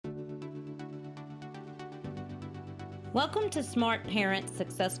Welcome to Smart Parents,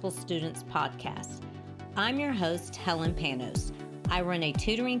 Successful Students podcast. I'm your host, Helen Panos. I run a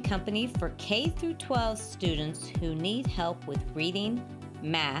tutoring company for K through 12 students who need help with reading,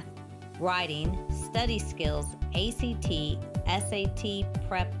 math, writing, study skills, ACT, SAT,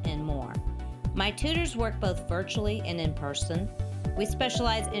 prep, and more. My tutors work both virtually and in person. We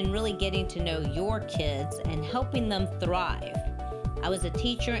specialize in really getting to know your kids and helping them thrive. I was a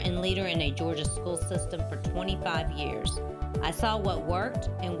teacher and leader in a Georgia school system for 25 years. I saw what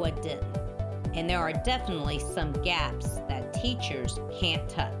worked and what didn't. And there are definitely some gaps that teachers can't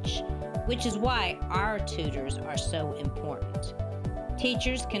touch, which is why our tutors are so important.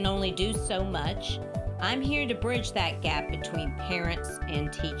 Teachers can only do so much. I'm here to bridge that gap between parents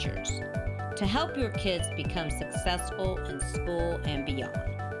and teachers to help your kids become successful in school and beyond.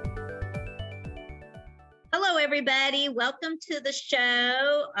 Hello, everybody. Welcome to the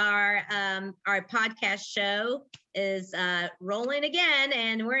show. Our podcast show is rolling again,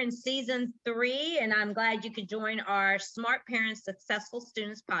 and we're in season 3. And I'm glad you could join our Smart Parents, Successful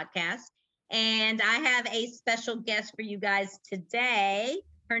Students podcast. And I have a special guest for you guys today.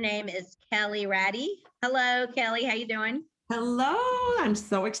 Her name is Kelly Ratty. Hello, Kelly. How you doing? Hello. I'm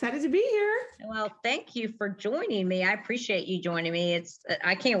so excited to be here. Well, thank you for joining me. I appreciate you joining me.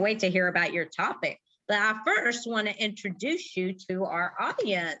 I can't wait to hear about your topic. But I first want to introduce you to our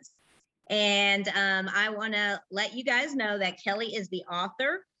audience. And I want to let you guys know that Kelly is the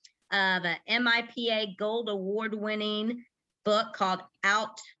author of an MIPA Gold Award-winning book called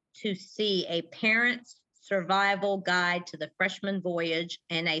Out to Sea, A Parent's Survival Guide to the Freshman Voyage,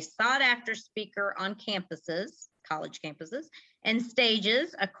 and a sought-after speaker on campuses, college campuses, and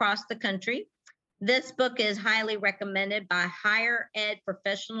stages across the country. This book is highly recommended by higher ed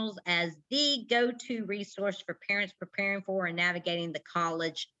professionals as the go-to resource for parents preparing for and navigating the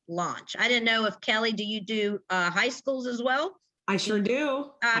college launch. I didn't know if Kelly, do you do high schools as well? I sure do.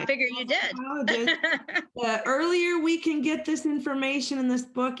 I figure you did. The earlier we can get this information in this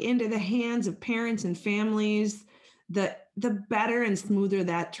book into the hands of parents and families, the better and smoother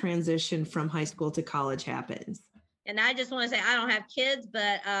that transition from high school to college happens. And I just want to say I don't have kids,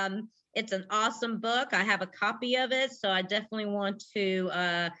 but it's an awesome book. I have a copy of it, so I definitely want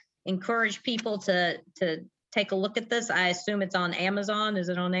to encourage people to take a look at this. I assume it's on Amazon. Is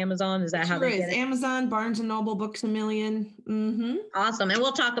it on Amazon? Is that how they get it? Amazon, Barnes and Noble, Books a Million. Mm-hmm. Awesome. And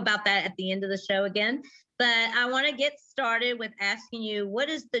we'll talk about that at the end of the show again. But I want to get started with asking you, what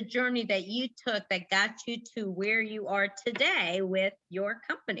is the journey that you took that got you to where you are today with your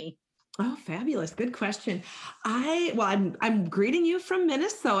company? Oh, fabulous. Good question. I'm greeting you from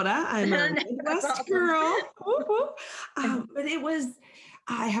Minnesota. I'm a Midwest girl. But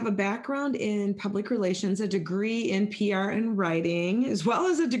I have a background in public relations, a degree in PR and writing, as well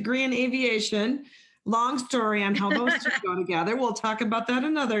as a degree in aviation. Long story on how those two go together. We'll talk about that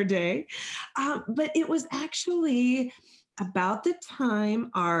another day. But it was actually about the time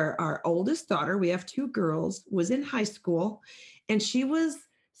our oldest daughter, we have 2 girls, was in high school, and she was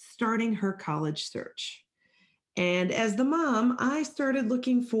starting her college search. And as the mom, I started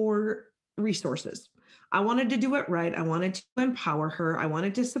looking for resources. I wanted to do it right. I wanted to empower her. I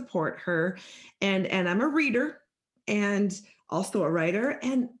wanted to support her. And I'm a reader and also a writer.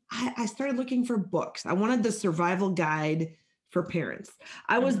 And I started looking for books. I wanted the survival guide for parents.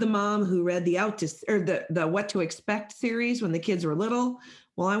 I was the mom who read the What to Expect series when the kids were little.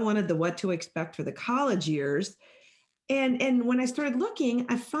 Well, I wanted the What to Expect for the college years. And when I started looking,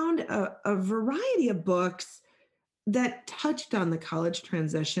 I found a variety of books that touched on the college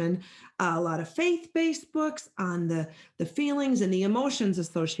transition, a lot of faith-based books on the feelings and the emotions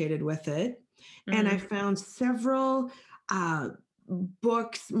associated with it. Mm-hmm. And I found several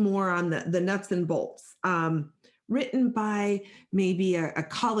books more on the nuts and bolts, written by maybe a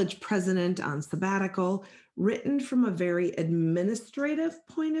college president on sabbatical, written from a very administrative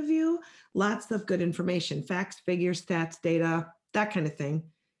point of view, lots of good information, facts, figures, stats, data, that kind of thing.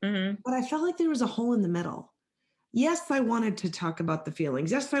 Mm-hmm. But I felt like there was a hole in the middle. Yes, I wanted to talk about the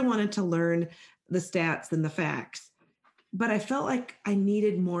feelings. Yes, I wanted to learn the stats and the facts, but I felt like I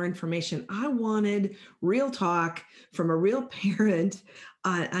needed more information. I wanted real talk from a real parent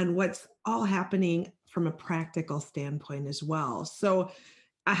on what's all happening from a practical standpoint as well. So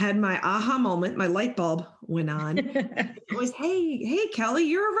I had my aha moment, my light bulb went on. It was, hey, Kelly,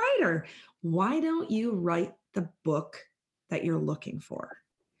 you're a writer. Why don't you write the book that you're looking for?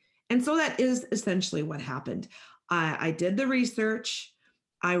 And so that is essentially what happened. I did the research.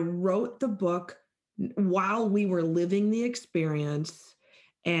 I wrote the book while we were living the experience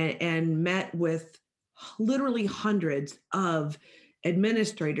and met with literally hundreds of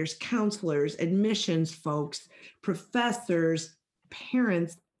administrators, counselors, admissions folks, professors,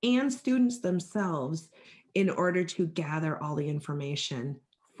 parents, and students themselves in order to gather all the information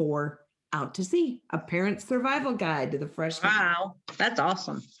for Out to Sea, a parent survival guide to the freshman. Wow, that's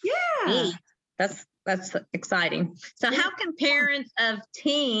awesome. Yeah. Neat. That's exciting. So how can parents of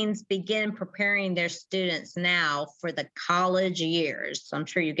teens begin preparing their students now for the college years? I'm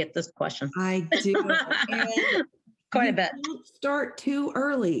sure you get this question. I do. Quite a bit. Don't start too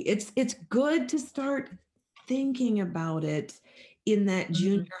early. It's good to start thinking about it in that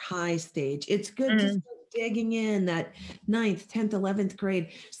junior high stage. It's good to start digging in that 9th, 10th, 11th grade.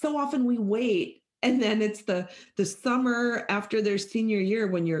 So often we wait, and then it's the summer after their senior year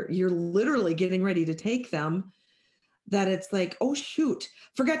when you're literally getting ready to take them, that it's like, oh shoot,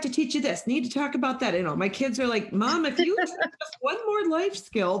 forgot to teach you this. Need to talk about that. You know, my kids are like, Mom, if you teach us one more life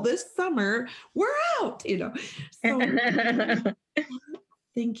skill this summer, we're out. You know, so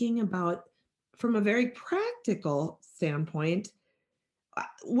thinking about from a very practical standpoint,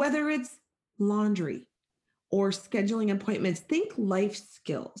 whether it's laundry or scheduling appointments, think life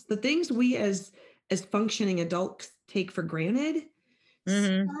skills, the things we as functioning adults take for granted.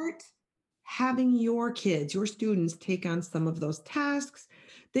 Start having your kids, your students take on some of those tasks.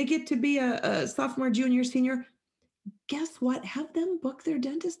 They get to be a sophomore, junior, senior. Guess what? Have them book their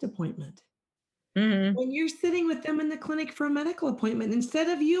dentist appointment. When you're sitting with them in the clinic for a medical appointment, instead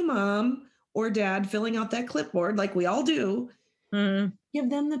of you, mom or dad, filling out that clipboard like we all do, give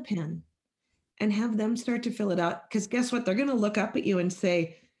them the pen and have them start to fill it out. Because guess what? They're going to look up at you and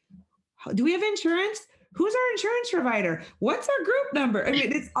say, do we have insurance? Who's our insurance provider? What's our group number? I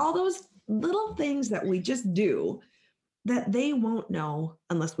mean, it's all those little things that we just do that they won't know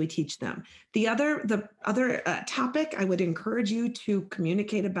unless we teach them. The other topic I would encourage you to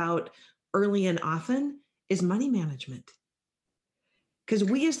communicate about early and often is money management. Because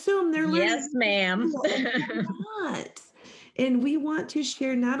we assume they're learning. Yes, ma'am. Not. And we want to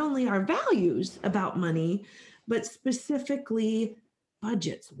share not only our values about money, but specifically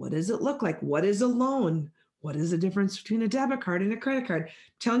budgets. What does it look like? What is a loan? What is the difference between a debit card and a credit card? I'm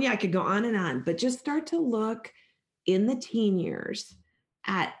telling you, I could go on, but just start to look in the teen years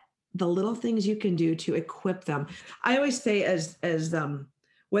at the little things you can do to equip them. I always say as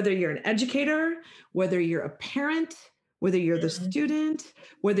whether you're an educator, whether you're a parent, whether you're the student,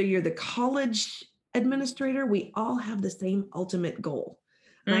 whether you're the college administrator, we all have the same ultimate goal.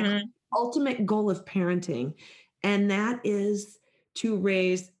 Like ultimate goal of parenting. And that is to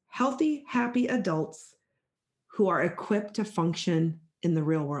raise healthy, happy adults who are equipped to function in the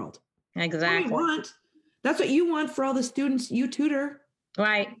real world. Exactly. That's what you want for all the students you tutor.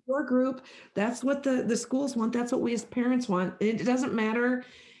 Right. Your group. That's what the schools want. That's what we as parents want. It doesn't matter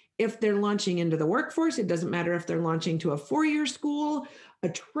if they're launching into the workforce. It doesn't matter if they're launching to a 4-year school, a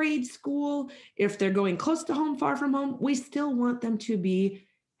trade school, if they're going close to home, far from home. We still want them to be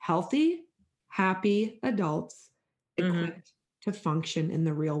healthy, happy adults equipped to function in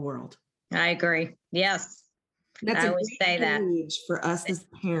the real world. I agree. Yes. That's I always say that for us as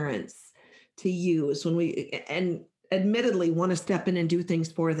parents to use when we, and admittedly want to step in and do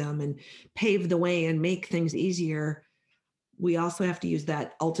things for them and pave the way and make things easier. We also have to use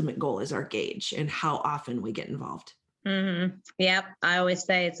that ultimate goal as our gauge and how often we get involved. Yep. I always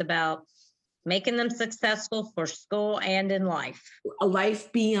say it's about making them successful for school and in life. A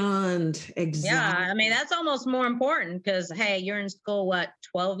life beyond. Exactly. Yeah. I mean, that's almost more important because, hey, you're in school,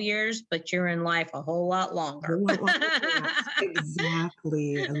 12 years, but you're in life a whole lot longer.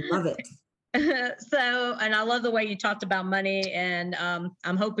 Exactly. I love it. So, and I love the way you talked about money, and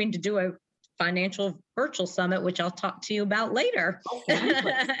I'm hoping to do a financial virtual summit, which I'll talk to you about later.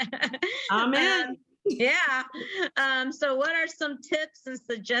 Amen. Yeah. So what are some tips and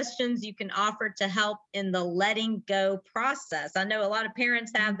suggestions you can offer to help in the letting go process? I know a lot of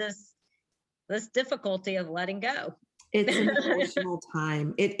parents have this difficulty of letting go. It's an emotional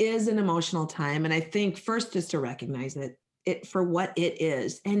time. It is an emotional time. And I think first just to recognize it for what it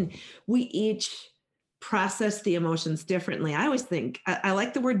is. And we each process the emotions differently. I always think, I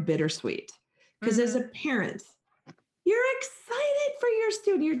like the word bittersweet, because as a parent, you're excited for your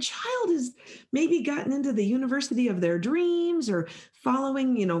student. Your child has maybe gotten into the university of their dreams or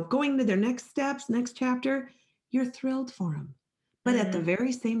following, going to their next steps, next chapter. You're thrilled for them. But at the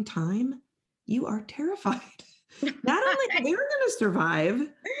very same time, you are terrified. Not only how they're going to survive,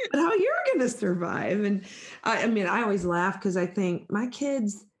 but how you're going to survive. And I always laugh because I think my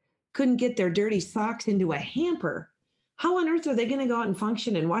kids couldn't get their dirty socks into a hamper. How on earth are they going to go out and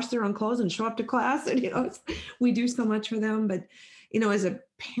function and wash their own clothes and show up to class? And, we do so much for them. But, as a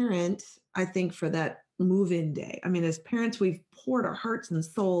parent, I think for that move-in day. I mean, as parents, we've poured our hearts and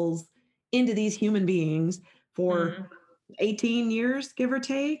souls into these human beings for Mhm. 18 years, give or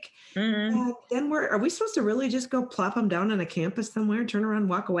take. Mhm. And then are we supposed to really just go plop them down on a campus somewhere, turn around, and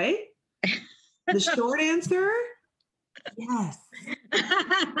walk away? The short answer, yes.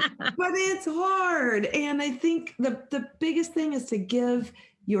 But it's hard. And I think the biggest thing is to give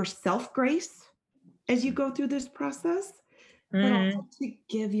yourself grace as you go through this process, but also Mhm. to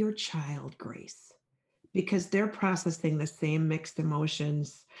give your child grace because they're processing the same mixed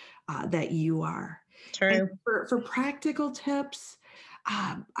emotions that you are. And True. for practical tips,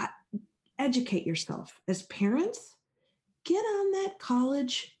 educate yourself. As parents, get on that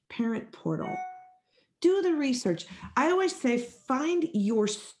college parent portal. Do the research. I always say find your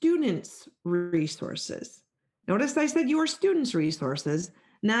students' resources. Notice I said your students' resources,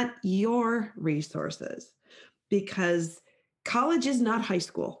 not your resources, because college is not high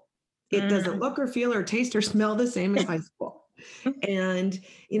school. It doesn't Mhm. look or feel or taste or smell the same as high school. And,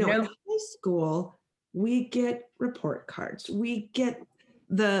 in Nope. high school, we get report cards. We get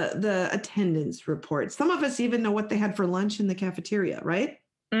the attendance report. Some of us even know what they had for lunch in the cafeteria, right?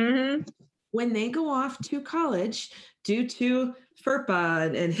 Mhm. When they go off to college due to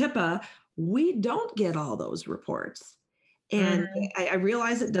FERPA and HIPAA, we don't get all those reports. And Mhm. I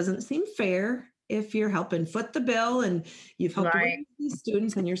realize it doesn't seem fair if you're helping foot the bill and you've helped Right. raise these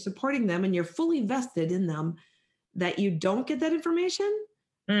students and you're supporting them and you're fully vested in them that you don't get that information.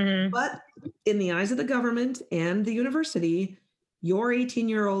 Mhm. But in the eyes of the government and the university, your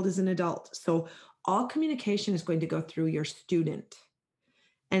 18-year-old is an adult. So all communication is going to go through your student.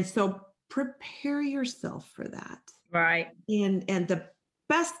 And so prepare yourself for that. Right. And the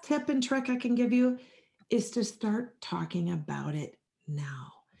best tip and trick I can give you is to start talking about it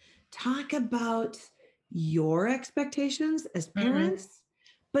now. Talk about your expectations as Mhm. parents,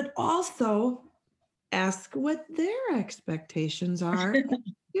 but also ask what their expectations are as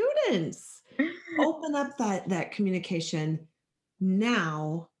students. Open up that communication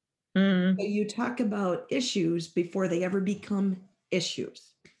now so Mhm. you talk about issues before they ever become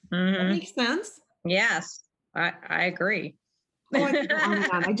issues. That Mhm. makes sense? Yes, I agree. Oh, I could go on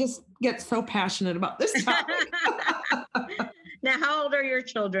and on. I just get so passionate about this topic. Now, how old are your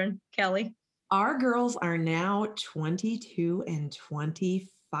children, Kelly? Our girls are now 22 and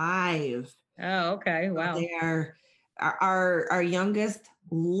 25. Oh, okay. So Wow. they are our youngest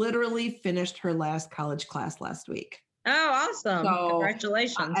literally finished her last college class last week. Oh, awesome. So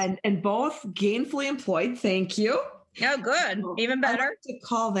Congratulations. and both gainfully employed. Thank you. Oh, good. So Even I like better. to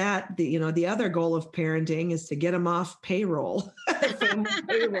call that the other goal of parenting is to get them off payroll, family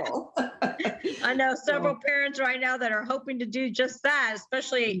payroll. I know several So, parents right now that are hoping to do just that,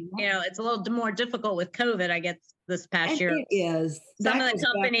 especially, yeah. it's a little more difficult with COVID, I guess, this past And year. it is. Some That of the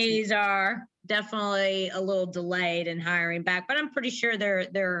goes back to companies are definitely a little delayed in hiring back, but I'm pretty sure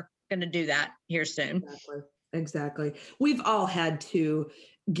they're going to do that here soon. exactly. Exactly. We've all had to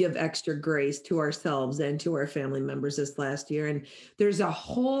give extra grace to ourselves and to our family members this last year. And there's a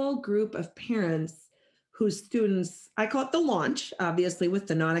whole group of parents whose students, I call it the launch, obviously, with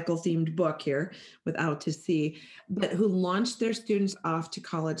the nautical themed book here with Out to Sea, but who launched their students off to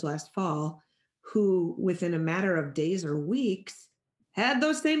college last fall, who within a matter of days or weeks had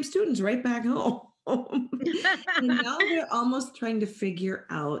those same students right back home. And now they're almost trying to figure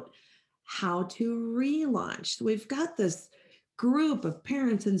out how to relaunch. So we've got this group of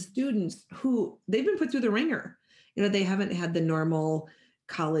parents and students who they've been put through the ringer. They haven't had the normal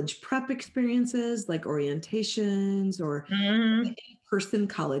college prep experiences like orientations or Hmm. in-person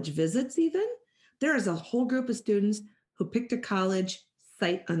college visits even. There is a whole group of students who picked a college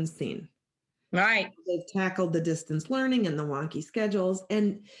sight unseen. Right. They've tackled the distance learning and the wonky schedules.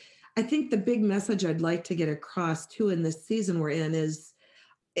 And I think the big message I'd like to get across too in this season we're in is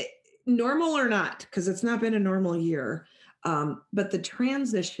it, normal or not, because it's not been a normal year, but the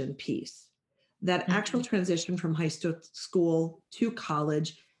transition piece, that actual transition from school to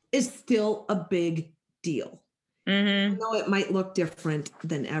college is still a big deal. Hmm. Even though it might look different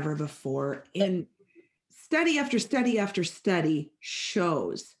than ever before. And study after study after study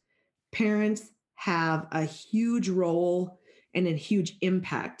shows parents have a huge role and a huge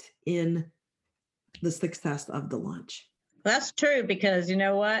impact in the success of the launch. That's true because you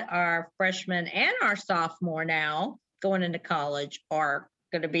know what? Our freshman and our sophomore now going into college are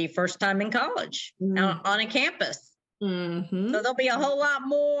going to be first time in college on a campus. Mm-hmm. So there'll be a whole lot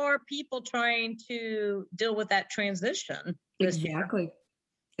more people trying to deal with that transition this year. Exactly.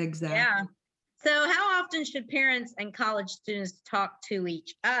 Exactly. Yeah. So, how often should parents and college students talk to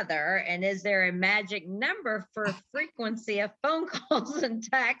each other? And is there a magic number for frequency of phone calls and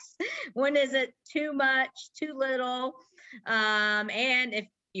texts? When is it too much, too little? And if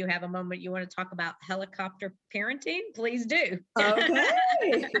you have a moment you want to talk about helicopter parenting, please do.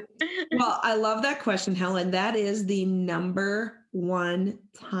 Okay. Well, I love that question, Helen. That is the number one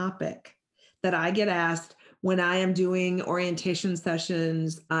topic that I get asked when I am doing orientation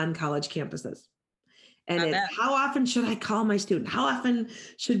sessions on college campuses. And it's how often should I call my student? How often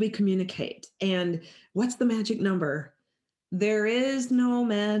should we communicate? And what's the magic number? There is no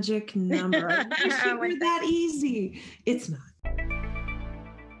magic number. I wish it were that easy. It's not.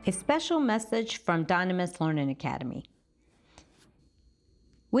 A special message from Dynamis Learning Academy.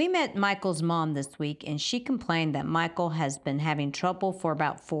 We met Michael's mom this week, and she complained that Michael has been having trouble for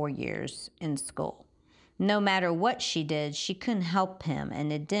about 4 years in school. No matter what she did, she couldn't help him,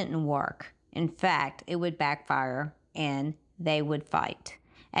 and it didn't work. In fact, it would backfire, and they would fight.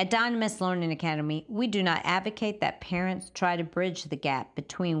 At Dynamis Learning Academy, we do not advocate that parents try to bridge the gap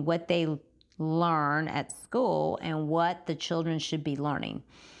between what they learn at school and what the children should be learning.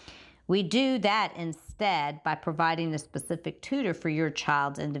 We do that instead by providing a specific tutor for your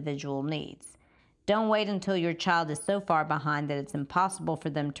child's individual needs. Don't wait until your child is so far behind that it's impossible for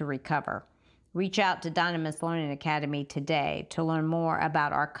them to recover. Reach out to Dynamis Learning Academy today to learn more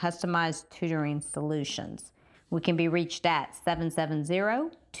about our customized tutoring solutions. We can be reached at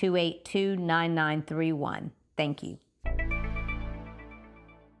 770-282-9931. Thank you.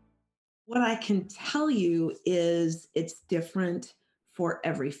 What I can tell you is it's different for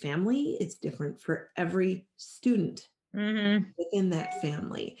every family. It's different for every student within that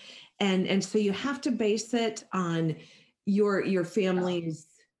family. And so you have to base it on your family's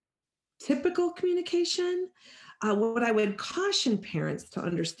typical communication. What I would caution parents to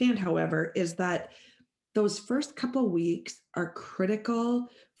understand, however, is that those first couple weeks are critical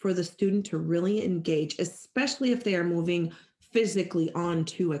for the student to really engage, especially if they are moving physically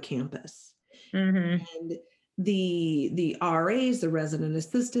onto a campus. And the RAs, the resident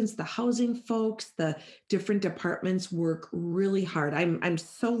assistants, the housing folks, the different departments work really hard. I'm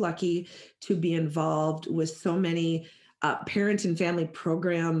so lucky to be involved with so many parent and family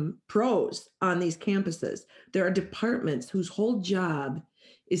program pros on these campuses. There are departments whose whole job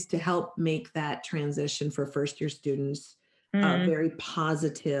is to help make that transition for first-year students a very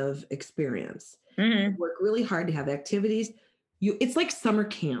positive experience. They work really hard to have activities. It's like summer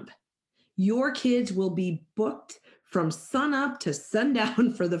camp. Your kids will be booked from sun up to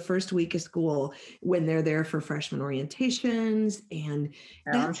sundown for the first week of school when they're there for freshman orientations. And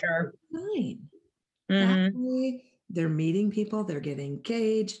that's fine. That way they're meeting people, they're getting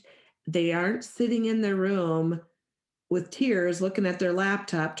engaged. They aren't sitting in their room with tears looking at their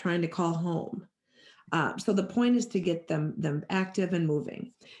laptop trying to call home. So the point is to get them active and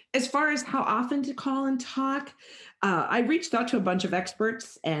moving. As far as how often to call and talk, I reached out to a bunch of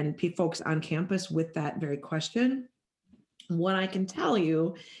experts and folks on campus with that very question. What I can tell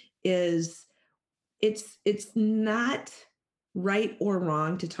you is it's not right or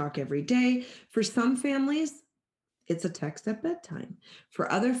wrong to talk every day. For some families, it's a text at bedtime. For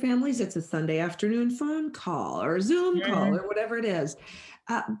other families, it's a Sunday afternoon phone call or a Zoom call or whatever it is.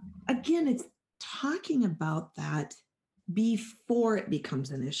 Again, it's talking about that before it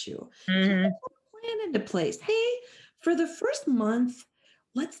becomes an issue. Plan into place. Hey, for the first month,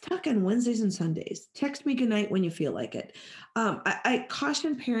 let's talk on Wednesdays and Sundays. Text me goodnight when you feel like it. I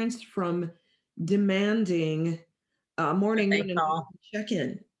caution parents from demanding morning, noon, and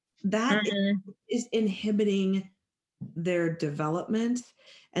check-in. That is inhibiting their development.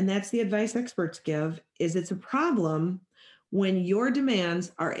 And that's the advice experts give, is it's a problem when your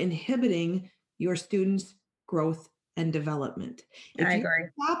demands are inhibiting your students' growth and development. If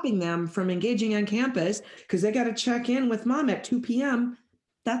you're stopping them from engaging on campus because they got to check in with mom at 2 p.m.,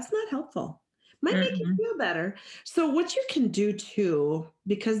 that's not helpful. Might make you feel better. So what you can do too,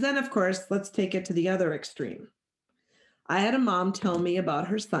 because then of course, let's take it to the other extreme. I had a mom tell me about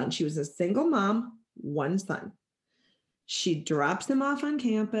her son. She was a single mom, one son. She drops him off on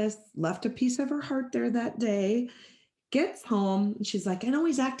campus, left a piece of her heart there that day, gets home. And she's like, I know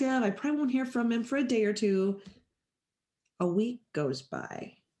he's active. I probably won't hear from him for a day or two. A week goes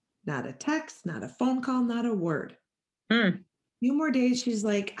by. Not a text, not a phone call, not a word. A few more days, she's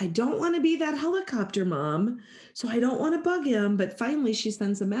like, I don't want to be that helicopter mom, so I don't want to bug him. But finally, she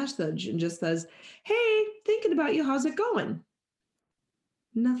sends a message and just says, hey, thinking about you. How's it going?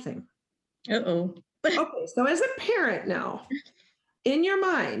 Nothing. Okay, so as a parent now, in your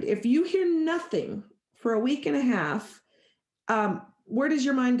mind, if you hear nothing for a week and a half, where does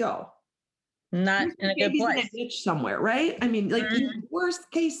your mind go? not in a good Baby's in a place. ditch somewhere, right? I mean, like worst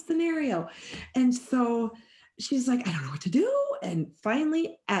case scenario. And so she's like, I don't know what to do. And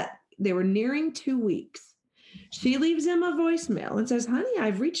finally, they were nearing 2 weeks. She leaves him a voicemail and says, honey,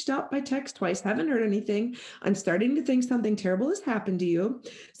 I've reached out by text twice, haven't heard anything. I'm starting to think something terrible has happened to you.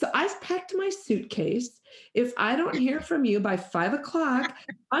 So I've packed my suitcase. If I don't hear from you by 5 o'clock,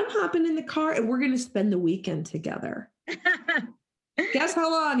 I'm hopping in the car and we're going to spend the weekend together. Guess how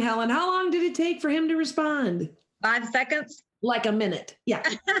long, Helen? How long did it take for him to respond? 5 seconds? Like a minute. Yeah.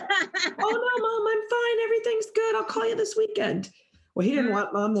 Oh, no, Mom, I'm fine. Everything's good. I'll call you this weekend. Well, he didn't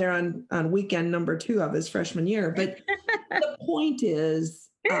want Mom there on weekend number 2 of his freshman year. But the point is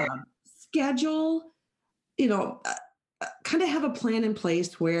schedule, kind of have a plan in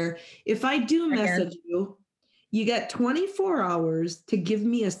place where if I do message you, you get 24 hours to give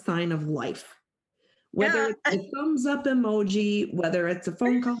me a sign of life. Whether it's a thumbs up emoji, whether it's a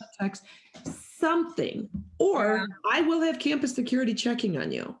phone call, a text, something, or I will have campus security checking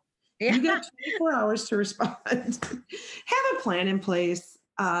on you. Yeah. You got 24 hours to respond. Have a plan in place,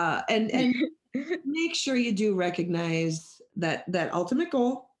 and make sure you do recognize that ultimate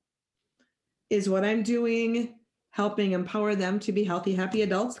goal is what I'm doing, helping empower them to be healthy, happy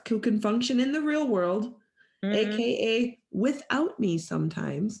adults who can function in the real world, AKA without me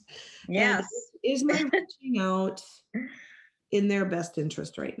sometimes. Yes. And is my reaching out in their best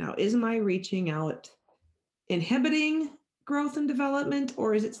interest right now? Is my reaching out inhibiting growth and development,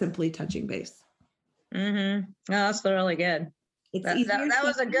 or is it simply touching base? Oh, that's really good. That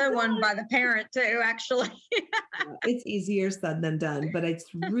was a good one by the parent too, actually. It's easier said than done, but it's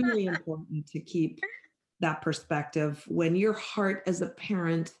really important to keep that perspective when your heart as a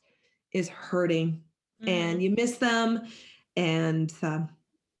parent is hurting and you miss them, and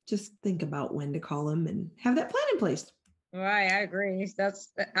just think about when to call them and have that plan in place. Right, I agree.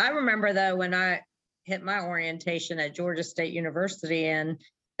 I remember though when I hit my orientation at Georgia State University, and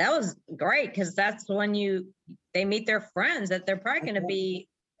that was great because that's when they meet their friends that they're probably going to be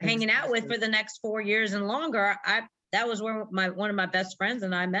hanging out with for the next 4 years and longer. That was where one of my best friends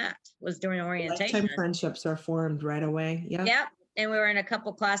and I met, was during orientation. Lifetime friendships are formed right away. Yeah. Yep. And we were in a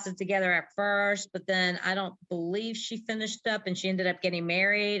couple classes together at first, but then I don't believe she finished up and she ended up getting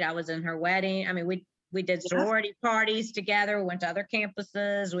married. I was in her wedding. I mean, we did sorority parties together, went to other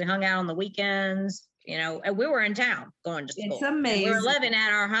campuses. We hung out on the weekends, and we were in town going to school. It's amazing. We were living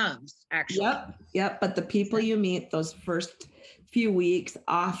at our homes, actually. Yep. But the people you meet those first few weeks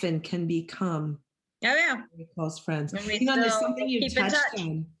often can become very close friends. There's something you touched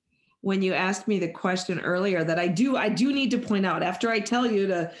on when you asked me the question earlier that I do need to point out. After I tell you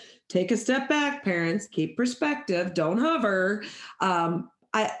to take a step back, parents, keep perspective, don't hover.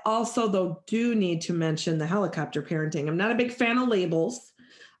 I also, though, do need to mention the helicopter parenting. I'm not a big fan of labels.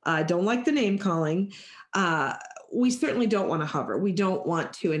 I don't like the name calling. We certainly don't want to hover. We don't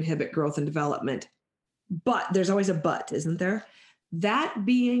want to inhibit growth and development. But there's always a but, isn't there? That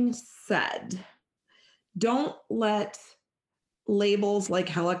being said, don't let labels like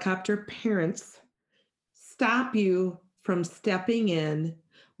helicopter parents stop you from stepping in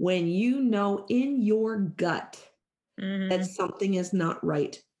when you know in your gut that something is not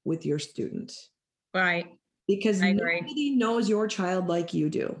right with your student. Right. Because nobody knows your child like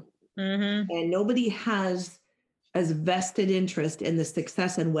you do. And nobody has as vested interest in the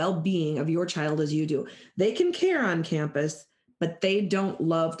success and well-being of your child as you do. They can care on campus, but they don't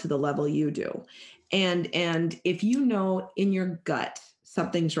love to the level you do. And if you know in your gut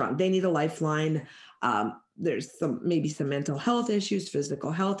something's wrong, they need a lifeline. There's maybe some mental health issues,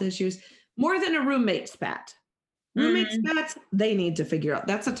 physical health issues, more than a roommate spat. Roommate spats, they need to figure out.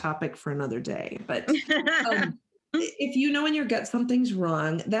 That's a topic for another day. But if you know in your gut something's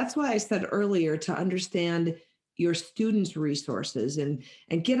wrong, that's why I said earlier to understand your students' resources and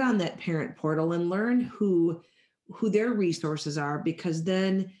get on that parent portal and learn who their resources are, because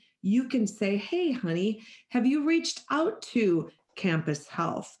then you can say, hey, honey, have you reached out to campus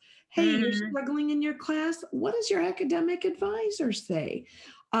health? Hey, you're struggling in your class. What does your academic advisor say?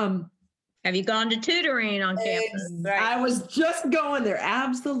 Have you gone to tutoring on campus? Right. I was just going there.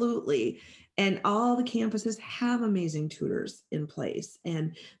 Absolutely. And all the campuses have amazing tutors in place.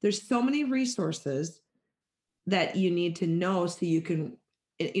 And there's so many resources that you need to know so you can,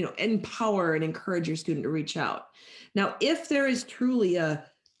 empower and encourage your student to reach out. Now, if there is truly a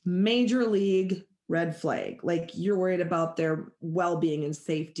major league red flag, like you're worried about their well-being and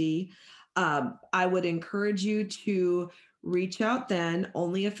safety, I would encourage you to reach out then,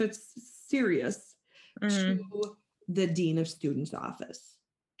 only if it's serious, to the Dean of Students office.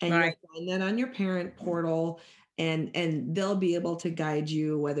 And you'll find that on your parent portal. and they'll be able to guide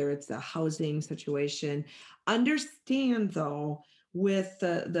you, whether it's a housing situation. Understand though, with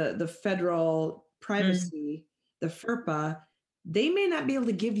the federal privacy, the FERPA, they may not be able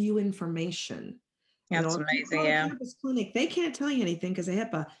to give you information. That's If you amazing. call a Yeah. campus clinic, they can't tell you anything because of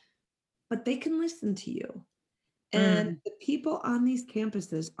HIPAA, but they can listen to you. And the people on these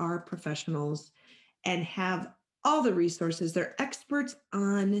campuses are professionals and have all the resources. They're experts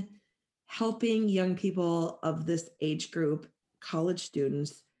on helping young people of this age group, college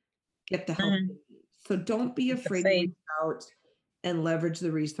students, get the help they need. So don't be afraid to reach out and leverage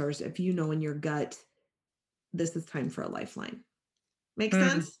the resource if you know in your gut this is time for a lifeline. Make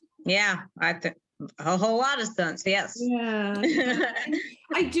sense? Yeah, I think a whole lot of sense. Yes. Yeah.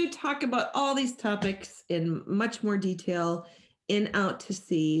 I do talk about all these topics in much more detail in Out to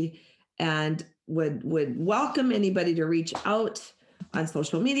Sea, and would welcome anybody to reach out on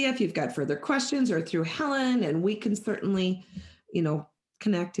social media if you've got further questions, or through Helen, and we can certainly,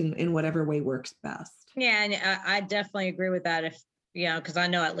 connect in whatever way works best. Yeah, and I definitely agree with that. If because I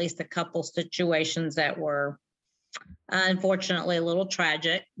know at least a couple situations that were unfortunately a little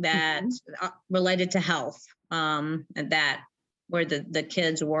tragic that related to health, and that where the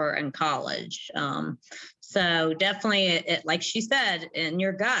kids were in college. So definitely, it, like she said, in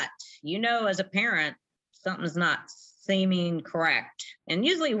your gut, as a parent, something's not seeming correct. And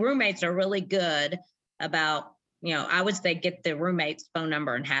usually roommates are really good about, I would say get the roommate's phone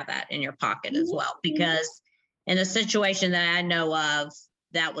number and have that in your pocket as well, because in a situation that I know of,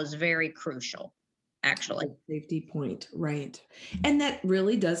 that was very crucial, actually. Safety point, right. And that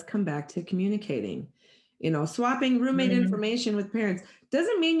really does come back to communicating. Swapping roommate information with parents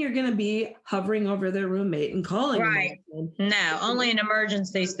doesn't mean you're going to be hovering over their roommate and calling them. No, only in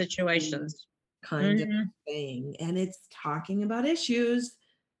emergency situations. Kind of thing. And it's talking about issues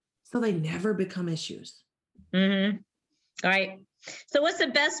so they never become issues. All right. So what's the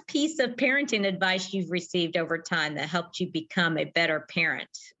best piece of parenting advice you've received over time that helped you become a better parent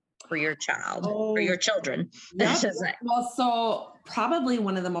for your child, or your children? Yep. Well, so probably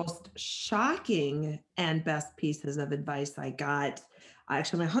one of the most shocking and best pieces of advice I got,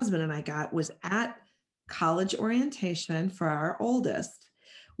 actually my husband and I got, was at college orientation for our oldest,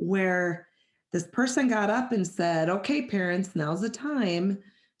 where this person got up and said, okay, parents, now's the time.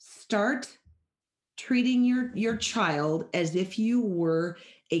 Start treating your child as if you were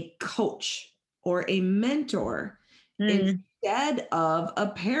a coach or a mentor instead of a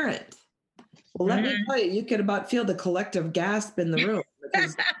parent. Well, let me tell you, you could about feel the collective gasp in the room,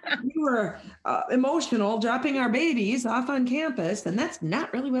 because we were emotional dropping our babies off on campus, and that's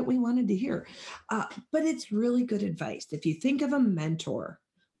not really what we wanted to hear. But it's really good advice. If you think of a mentor,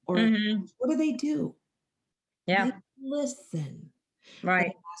 or what do? Yeah. They listen. Right.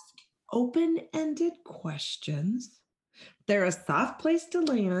 They ask open-ended questions. They're a soft place to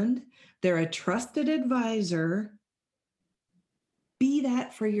land. They're a trusted advisor. Be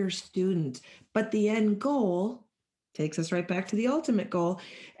that for your student. But the end goal takes us right back to the ultimate goal.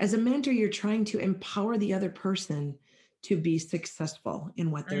 As a mentor, you're trying to empower the other person to be successful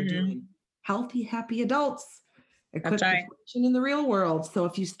in what they're doing. Healthy, happy adults equipped to function in the real world. So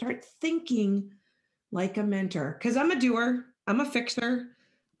if you start thinking like a mentor, because I'm a doer, I'm a fixer.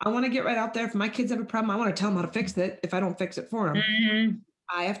 I want to get right out there. If my kids have a problem, I want to tell them how to fix it. If I don't fix it for them,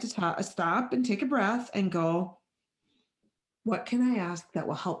 I have to stop and take a breath and go, what can I ask that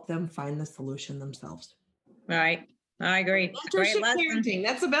will help them find the solution themselves? Right. I agree. Great parenting.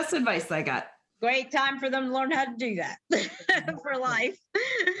 That's the best advice I got. Great time for them to learn how to do that for life.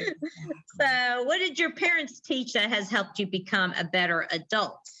 So what did your parents teach that has helped you become a better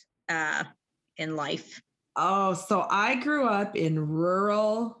adult in life? Oh, so I grew up in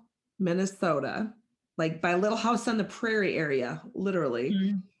rural Minnesota, like by Little House on the Prairie area,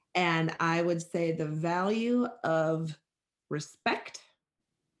 literally. And I would say the value of respect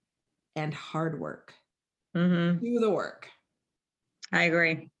and hard work. Do the work. I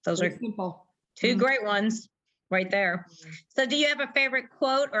agree. Those are simple. Two great ones right there. So do you have a favorite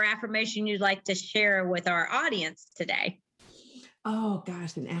quote or affirmation you'd like to share with our audience today? Oh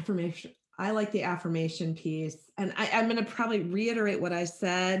gosh, an affirmation. I like the affirmation piece. And I'm going to probably reiterate what I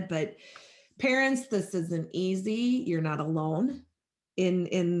said, but parents, this isn't easy. You're not alone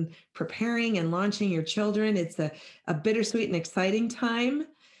in preparing and launching your children. It's a bittersweet and exciting time.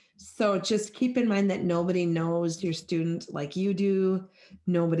 So just keep in mind that nobody knows your student like you do.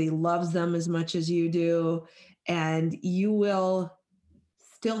 Nobody loves them as much as you do. And you will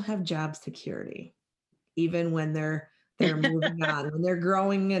still have job security, even when they're moving on, when they're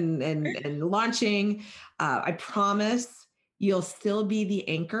growing and launching. I promise you'll still be the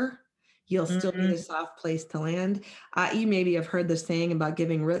anchor. You'll still need a soft place to land. You maybe have heard the saying about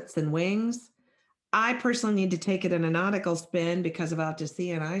giving roots and wings. I personally need to take it in a nautical spin because of out to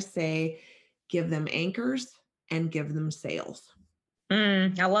sea, and I say give them anchors and give them sails.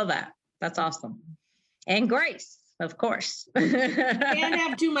 I love that. That's awesome. And grace, of course. Can't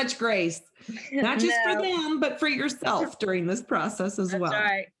have too much grace, not just for them, but for yourself during this process as well. That's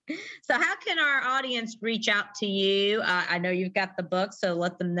right. So how can our audience reach out to you? I know you've got the book, so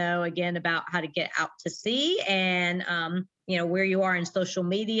let them know again about how to get out to sea and, where you are in social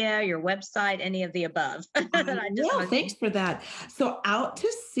media, your website, any of the above. Thanks for that. So Out to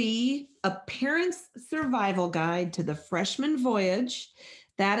Sea, a parent's survival guide to the freshman voyage.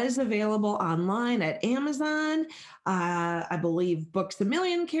 That is available online at Amazon. I believe Books A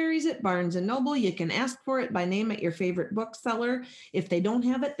Million carries it, Barnes & Noble. You can ask for it by name at your favorite bookseller. If they don't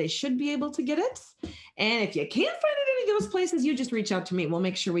have it, they should be able to get it. And if you can't find it in any of those places, you just reach out to me. We'll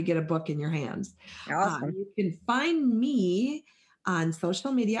make sure we get a book in your hands. Awesome. You can find me on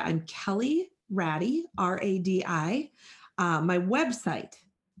social media. I'm Kelly Radi, R-A-D-I. My website,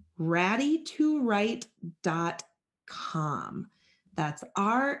 raditowrite.com. That's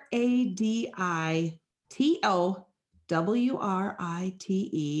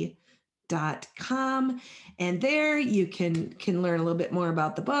raditowrite.com. And there you can learn a little bit more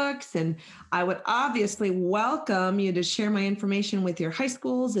about the books. And I would obviously welcome you to share my information with your high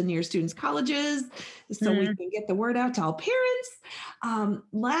schools and your students' colleges so we can get the word out to all parents.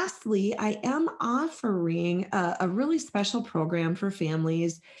 Lastly, I am offering a really special program for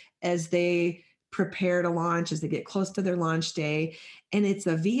families as they prepare to launch, as they get close to their launch day. And it's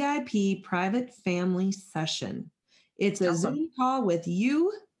a VIP private family session. It's a Zoom call with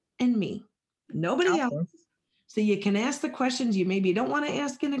you and me, nobody else. So you can ask the questions you maybe don't want to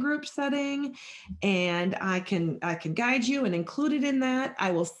ask in a group setting. And I can guide you and include it in that.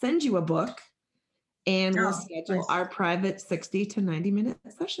 I will send you a book and we'll schedule our private 60 to 90 minute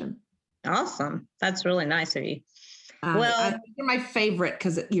session. Awesome. That's really nice of you. I think they're my favorite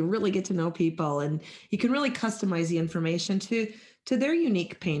because you really get to know people and you can really customize the information to their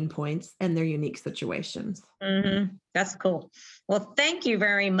unique pain points and their unique situations. That's cool. Well, thank you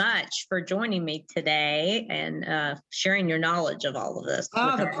very much for joining me today and sharing your knowledge of all of this.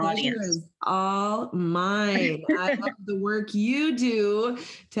 Oh, the pleasure is all mine. I love the work you do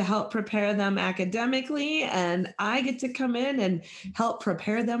to help prepare them academically, and I get to come in and help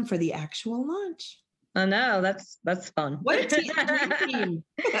prepare them for the actual launch. I know, that's fun. What a team.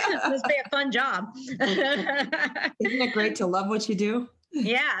 This must be a fun job. Isn't it great to love what you do?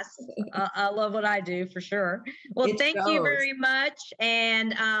 Yes, I love what I do for sure. Well, thank you very much.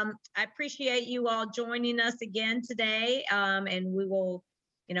 And I appreciate you all joining us again today. And we will,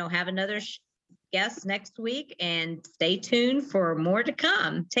 have another guest next week, and stay tuned for more to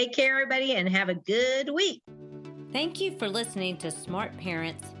come. Take care, everybody, and have a good week. Thank you for listening to Smart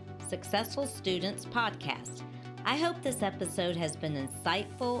Parents, Successful Students podcast. I hope this episode has been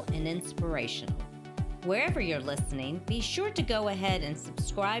insightful and inspirational. Wherever you're listening, be sure to go ahead and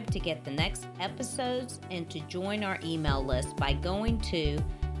subscribe to get the next episodes and to join our email list by going to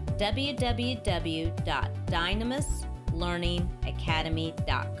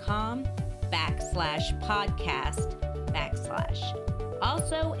www.dynamislearningacademy.com/podcast/.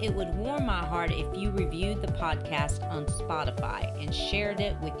 Also, it would warm my heart if you reviewed the podcast on Spotify and shared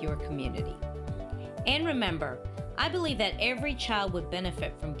it with your community. And remember, I believe that every child would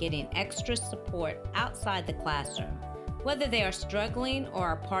benefit from getting extra support outside the classroom, whether they are struggling or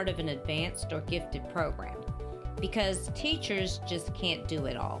are part of an advanced or gifted program, because teachers just can't do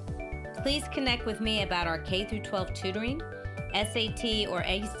it all. Please connect with me about our K-12 tutoring, SAT or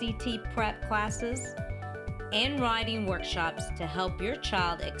ACT prep classes, and writing workshops to help your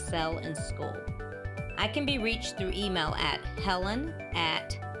child excel in school. I can be reached through email at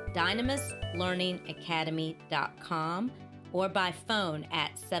helen@dynamislearningacademy.com or by phone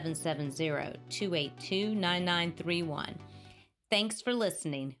at 770-282-9931. Thanks for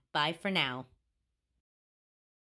listening. Bye for now.